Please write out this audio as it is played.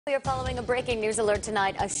We are following a breaking news alert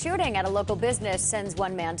tonight. A shooting at a local business sends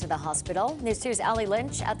one man to the hospital. News 2's Allie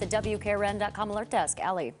Lynch at the WKRN.com alert desk.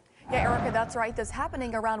 Allie. Yeah, Erica, that's right. This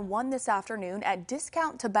happening around 1 this afternoon at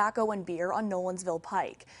Discount Tobacco and Beer on Nolensville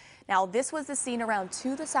Pike. Now, this was the scene around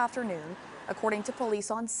 2 this afternoon. According to police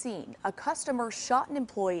on scene, a customer shot an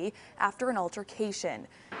employee after an altercation.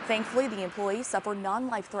 Thankfully, the employee suffered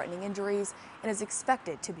non-life-threatening injuries and is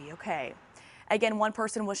expected to be okay. Again, one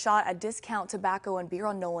person was shot at Discount Tobacco and Beer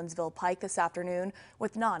on Nolensville Pike this afternoon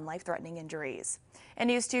with non-life-threatening injuries. And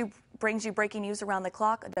News 2 brings you breaking news around the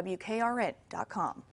clock at WKRN.com.